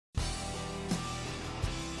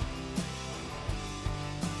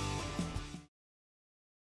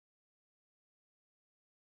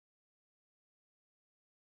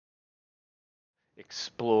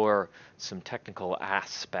explore some technical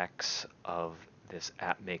aspects of this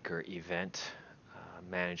app maker event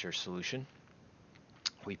manager solution.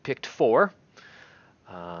 We picked four,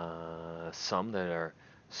 some that are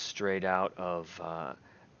straight out of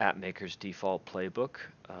AppMaker's default playbook,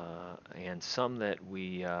 and some that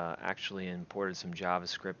we actually imported some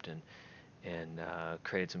JavaScript and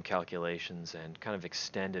created some calculations and kind of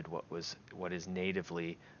extended what is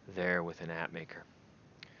natively there within AppMaker.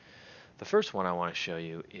 The first one I want to show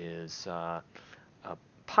you is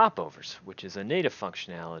popovers, which is a native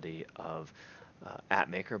functionality of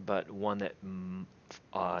AppMaker, but one that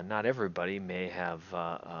not everybody may have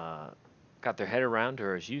got their head around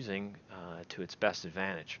or is using to its best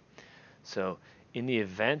advantage. So in the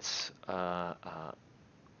events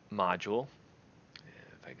module,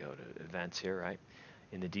 if I go to events here, right,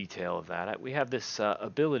 in the detail of that, we have this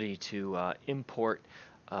ability to import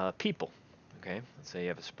people. Okay, let's say you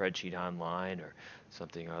have a spreadsheet online or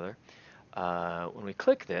something or other. When we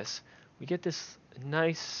click this, we get this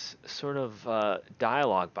nice sort of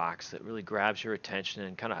dialog box that really grabs your attention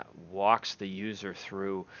and kind of walks the user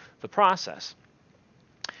through the process.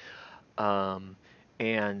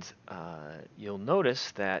 And you'll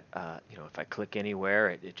notice that if I click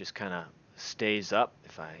anywhere, it just kind of stays up.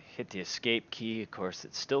 If I hit the escape key, of course,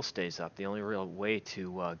 it still stays up. The only real way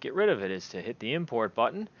to get rid of it is to hit the import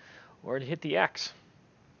button or to hit the X.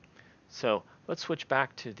 So let's switch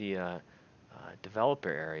back to the developer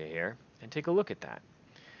area here and take a look at that.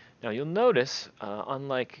 Now you'll notice,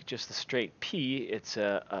 unlike just the straight P, it's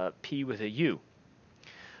a P with a U.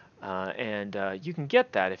 And you can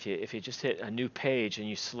get that if you just hit a new page and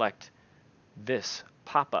you select this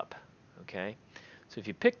pop-up. Okay, so if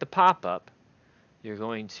you pick the pop-up, you're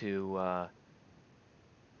going to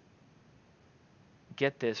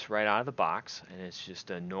get this right out of the box, and it's just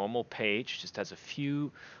a normal page, just has a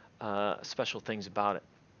few special things about it.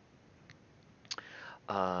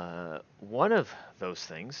 One of those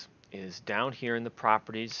things is down here in the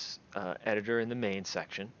properties editor in the main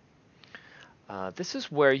section. This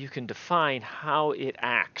is where you can define how it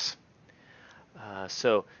acts.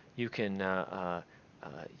 So you can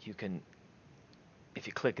if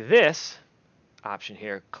you click this option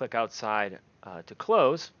here, click outside to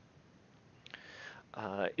close.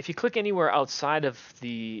 If you click anywhere outside of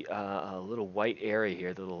the little white area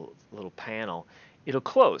here, the little panel, it'll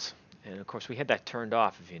close. And of course, we had that turned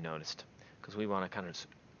off, if you noticed, because we want to kind of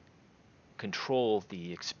control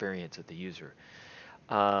the experience of the user.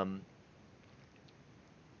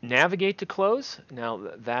 Navigate to close. Now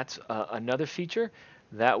that's another feature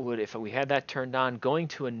that would, if we had that turned on, going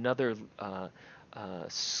to another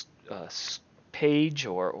page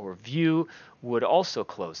or view would also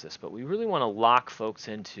close this, but we really want to lock folks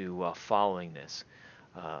into following this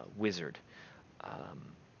wizard.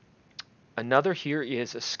 Another here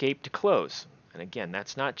is escape to close, and again,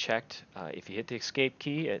 that's not checked. If you hit the escape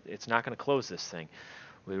key, it's not going to close this thing.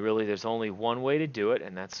 There's only one way to do it,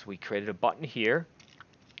 and that's we created a button here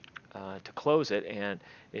to close it, and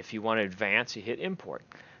if you want to advance, you hit import.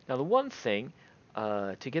 Now the one thing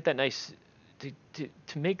to get that nice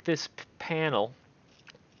to make this panel,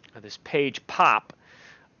 this page pop,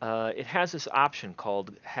 it has this option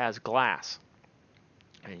called has glass,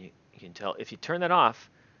 and you can tell if you turn that off,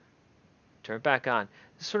 turn it back on,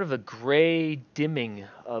 it's sort of a gray dimming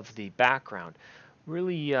of the background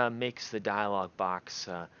really makes the dialog box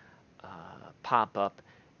pop up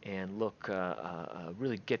and look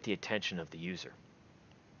really get the attention of the user.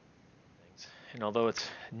 And although it's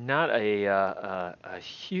not a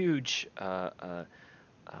huge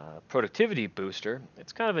productivity booster,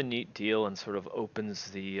 it's kind of a neat deal and sort of opens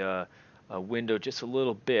the window just a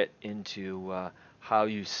little bit into how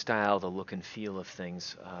you style the look and feel of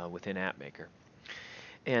things within AppMaker.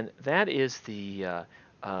 And that is the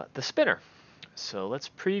spinner. So let's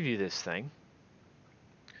preview this thing.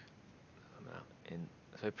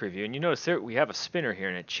 So I preview, and you notice there we have a spinner here,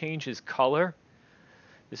 and it changes color.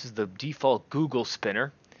 This is the default Google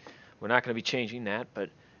spinner. We're not going to be changing that, but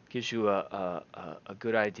it gives you a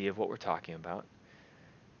good idea of what we're talking about.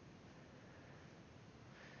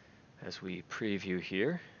 As we preview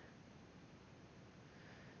here.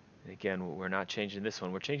 And again, we're not changing this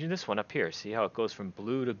one. We're changing this one up here. See how it goes from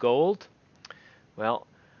blue to gold? Well,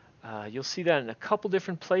 you'll see that in a couple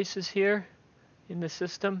different places here in the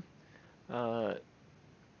system.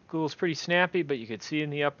 Google's pretty snappy, but you can see in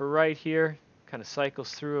the upper right here, kind of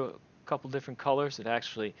cycles through a couple different colors. It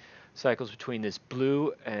actually cycles between this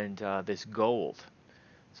blue and this gold.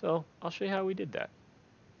 So I'll show you how we did that.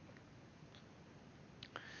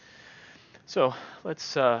 So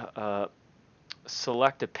let's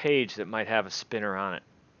select a page that might have a spinner on it.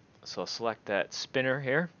 So I'll select that spinner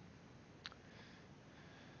here,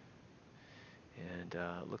 and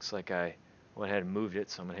it looks like I went ahead and moved it,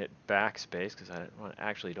 so I'm going to hit backspace because I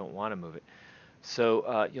actually don't want to move it.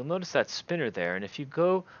 So you'll notice that spinner there, and if you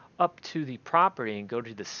go up to the property and go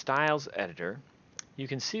to the styles editor, you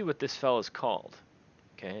can see what this fellow is called.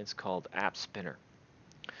 Okay, it's called App Spinner,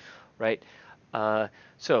 right?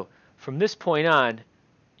 So from this point on,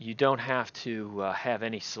 you don't have to have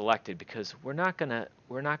any selected because we're not gonna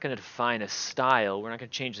define a style. We're not gonna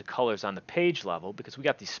change the colors on the page level because we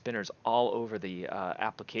got these spinners all over the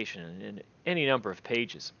application and in any number of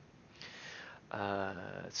pages.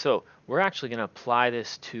 So we're actually going to apply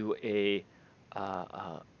this to a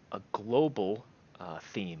global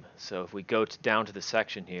theme. So if we go down to the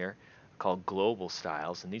section here called Global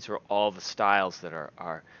Styles, and these are all the styles that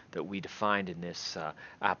that we defined in this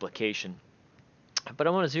application. But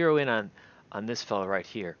I want to zero in on this fellow right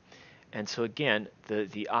here. And so again,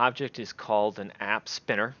 the object is called an app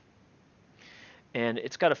spinner, and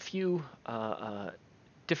it's got a few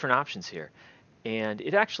different options here. And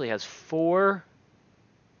it actually has 4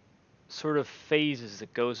 sort of phases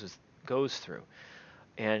that goes through.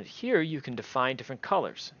 And here you can define different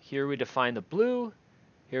colors. Here we define the blue,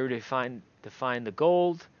 here we define the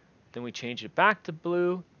gold, then we change it back to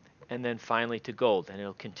blue, and then finally to gold. And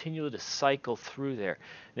it'll continue to cycle through there.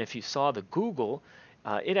 And if you saw the Google,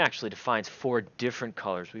 it actually defines 4 different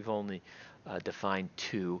colors. We've only defined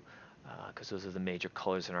 2 because those are the major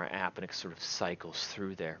colors in our app, and it sort of cycles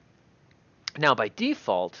through there. Now by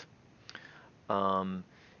default,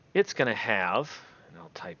 it's going to have, and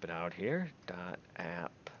I'll type it out here,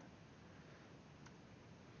 .app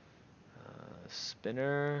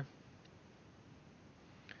spinner,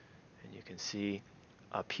 and you can see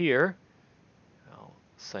up here, I'll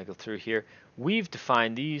cycle through here, we've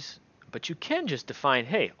defined these, but you can just define,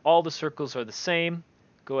 hey, all the circles are the same,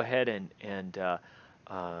 go ahead and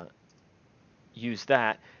use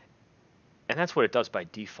that, and that's what it does by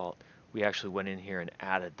default. We actually went in here and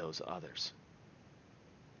added those others.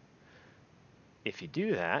 If you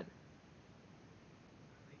do that,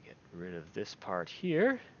 get rid of this part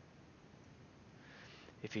here.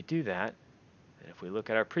 If you do that, and if we look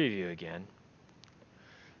at our preview again,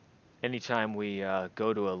 anytime we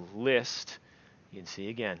go to a list, you can see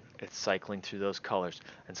again, it's cycling through those colors.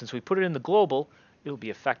 And since we put it in the global, it'll be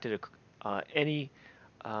affected any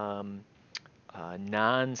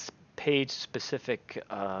non-page specific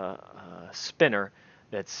spinner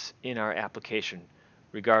that's in our application,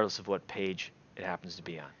 regardless of what page it happens to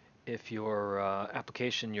be on. If your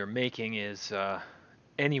application you're making is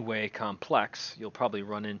anyway complex, you'll probably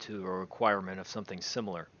run into a requirement of something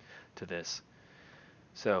similar to this.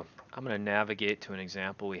 So I'm going to navigate to an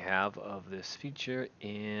example we have of this feature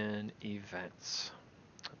in Events.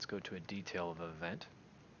 Let's go to a detail of event.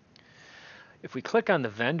 If we click on the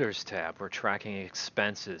Vendors tab, we're tracking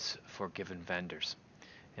expenses for given vendors.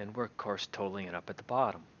 And we're, of course, totaling it up at the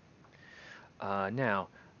bottom. Now,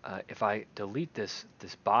 if I delete this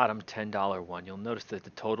bottom $10 one, you'll notice that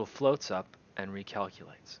the total floats up and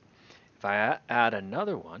recalculates. If I add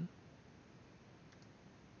another one,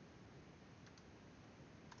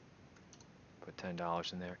 put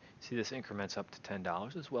 $10 in there, see this increments up to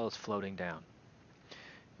 $10 as well as floating down.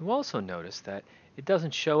 You'll also notice that it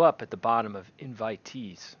doesn't show up at the bottom of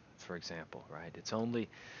invitees, for example, right? It's only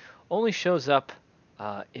shows up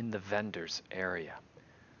in the vendors area.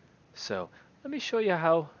 So let me show you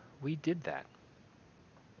how we did that.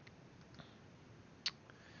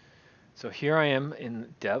 So here I am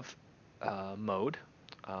in dev mode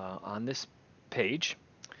on this page,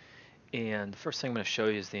 and the first thing I'm going to show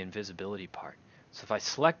you is the invisibility part. So if I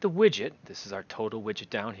select the widget, this is our total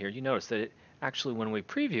widget down here, you notice that it actually, when we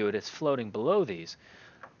preview it, it's floating below these,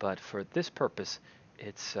 but for this purpose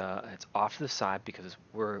it's off to the side because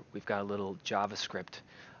we've got a little JavaScript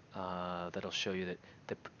that'll show you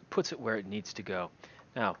that puts it where it needs to go.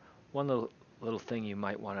 Now, one little thing you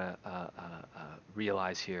might want to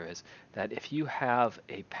realize here is that if you have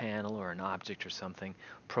a panel or an object or something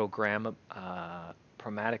programmatically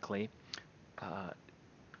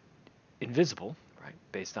invisible, right,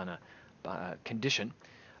 based on a condition,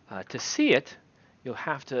 to see it, you'll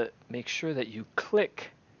have to make sure that you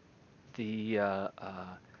click the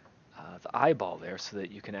eyeball there so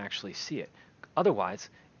that you can actually see it. Otherwise,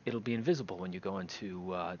 it'll be invisible when you go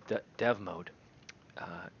into dev mode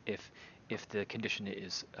if the condition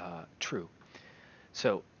is true.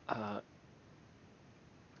 So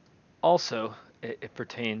also it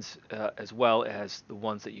pertains as well as the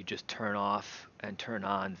ones that you just turn off and turn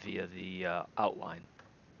on via the outline.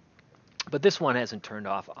 But this one hasn't turned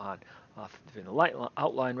off via the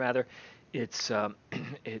outline rather. it's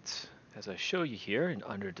it's, as I show you here, and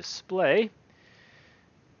under display,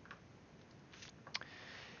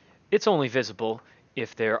 it's only visible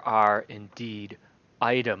if there are indeed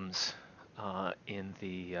items in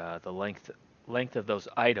the length of those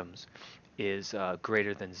items is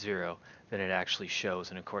greater than 0, then it actually shows.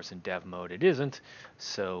 And of course in dev mode it isn't,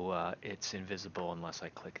 so it's invisible unless I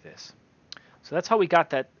click this. So that's how we got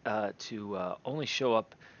that to only show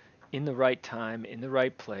up in the right time, in the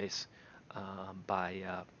right place,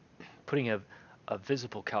 by putting a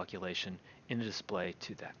visible calculation in the display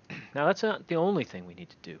to that. Now that's not the only thing we need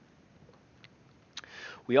to do.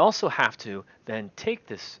 We also have to then take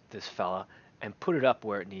this fella and put it up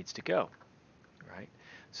where it needs to go, right?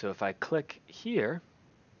 So if I click here,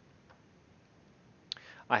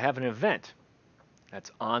 I have an event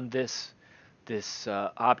that's on this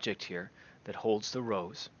object here that holds the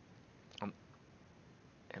rows, and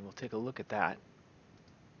we'll take a look at that.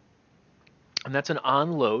 And that's an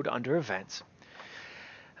onload under events.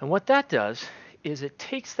 And what that does is it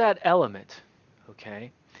takes that element,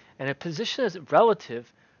 okay, and it positions it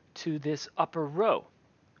relative to this upper row,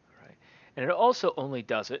 right? And it also only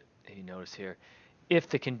does it, you notice here, if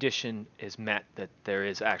the condition is met that there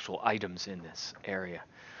is actual items in this area.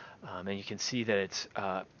 And you can see that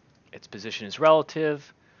its position is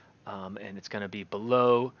relative, and it's going to be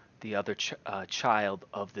below the other child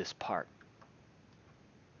of this part.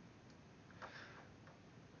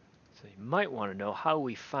 So you might want to know how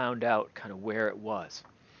we found out kind of where it was.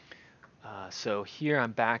 So here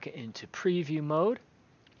I'm back into preview mode,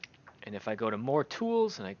 and if I go to more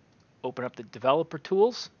tools and I open up the developer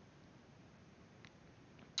tools,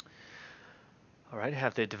 all right, I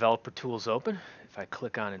have the developer tools open. If I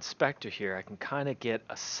click on inspector here, I can kind of get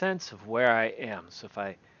a sense of where I am. So if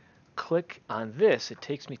I click on this, it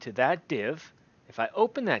takes me to that div. If I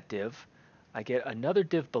open that div, I get another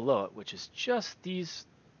div below it, which is just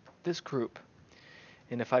this group.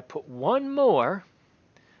 And if I put one more,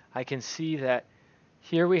 I can see that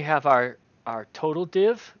here we have our total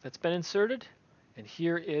div that's been inserted, and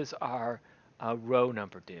here is our row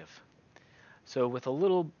number div. So with a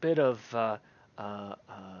little bit of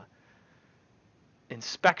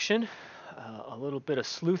inspection, a little bit of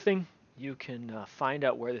sleuthing, you can find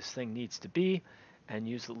out where this thing needs to be and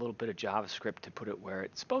use a little bit of JavaScript to put it where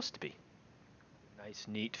it's supposed to be. Nice,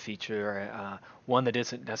 neat feature, one that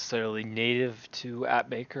isn't necessarily native to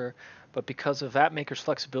AppMaker, but because of AppMaker's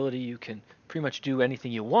flexibility, you can pretty much do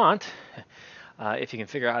anything you want if you can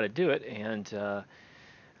figure out how to do it. And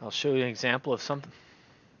I'll show you an example of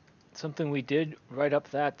something we did right up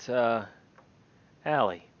that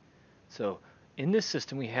alley. So in this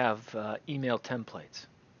system, we have email templates.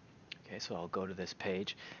 Okay, so I'll go to this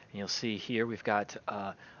page, and you'll see here we've got,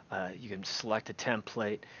 you can select a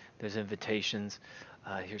template, there's invitations,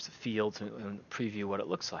 here's the fields, and preview what it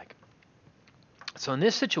looks like. So in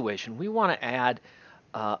this situation, we want to add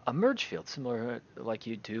a merge field, similar like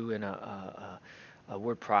you do in a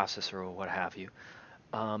word processor or what have you.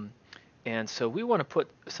 And so we want to put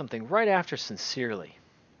something right after sincerely,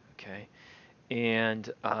 okay?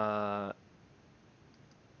 And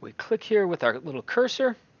we click here with our little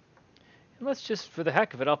cursor, and let's just, for the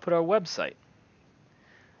heck of it, I'll put our website.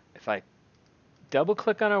 If I double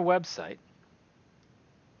click on our website,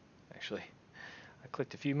 actually, I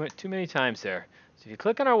clicked too many times there. So if you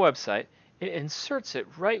click on our website, it inserts it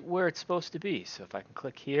right where it's supposed to be. So if I can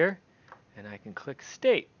click here, and I can click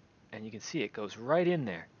state, and you can see it goes right in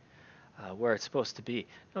there where it's supposed to be.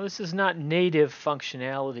 Now this is not native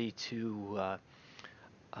functionality to,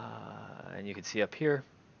 and you can see up here,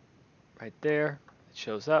 right there, it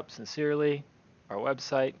shows up sincerely, our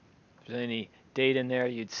website. If there's any date in there,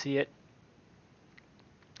 you'd see it.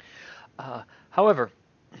 However,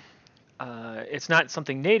 it's not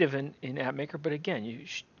something native in AppMaker, but again, you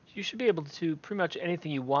should be able to do pretty much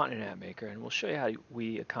anything you want in AppMaker, and we'll show you how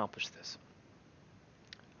we accomplish this.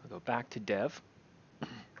 I'll go back to dev.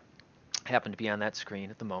 Happen to be on that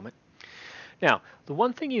screen at the moment. Now, the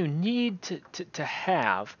one thing you need to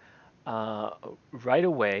have right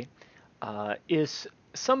away is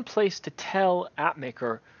some place to tell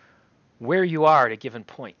AppMaker where you are at a given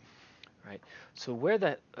point, right? So where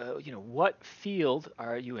that, what field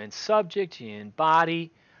are you in? Subject, you in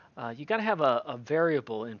body? You got to have a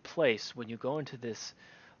variable in place when you go into this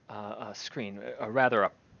screen, or rather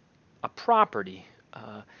a property,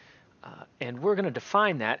 and we're going to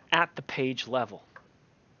define that at the page level.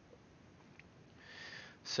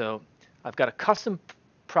 So I've got a custom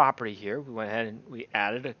property here. We went ahead and we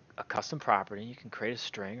added a custom property. You can create a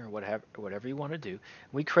string or whatever you want to do.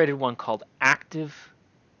 We created one called active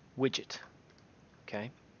widget. Okay,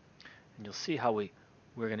 and you'll see how we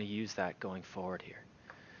we're going to use that going forward here.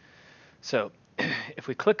 So if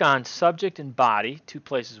we click on subject and body, two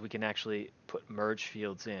places we can actually put merge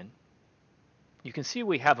fields in, you can see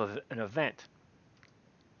we have an event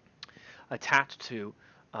attached to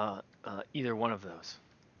either one of those.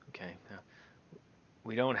 Okay, now,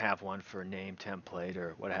 we don't have one for name template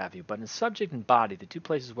or what have you, but in subject and body, the two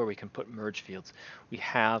places where we can put merge fields, we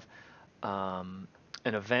have an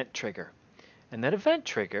event trigger. And that event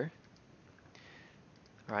trigger,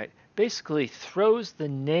 right, basically throws the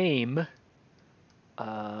name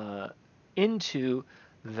into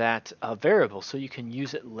that variable so you can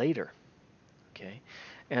use it later. Okay,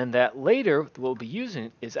 and that later we'll be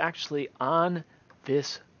using is actually on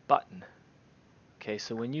this button. Okay,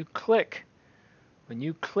 so when you click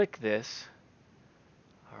this,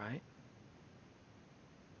 all right,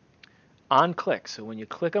 on click, so when you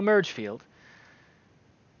click a merge field,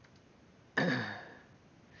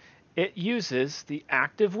 it uses the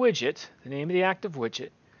active widget, the name of the active widget,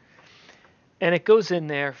 and it goes in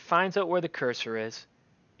there, finds out where the cursor is,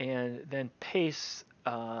 and then pastes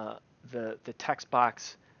the text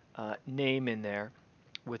box name in there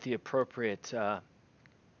with the appropriate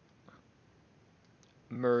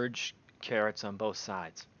merge carets on both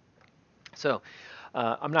sides. So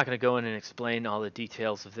I'm not going to go in and explain all the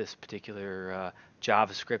details of this particular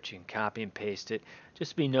JavaScript. You can copy and paste it.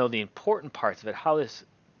 Just so you know the important parts of it, how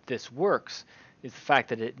this works is the fact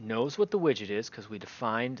that it knows what the widget is, because we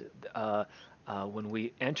defined when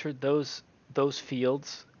we entered those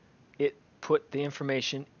fields, it put the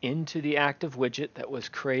information into the active widget that was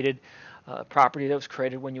created, property that was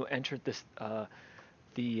created when you entered this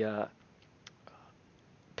the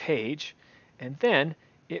page, and then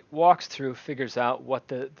it walks through, figures out what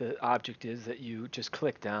the object is that you just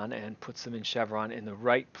clicked on, and puts them in chevron in the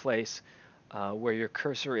right place where your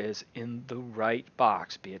cursor is in the right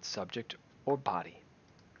box, be it subject or body.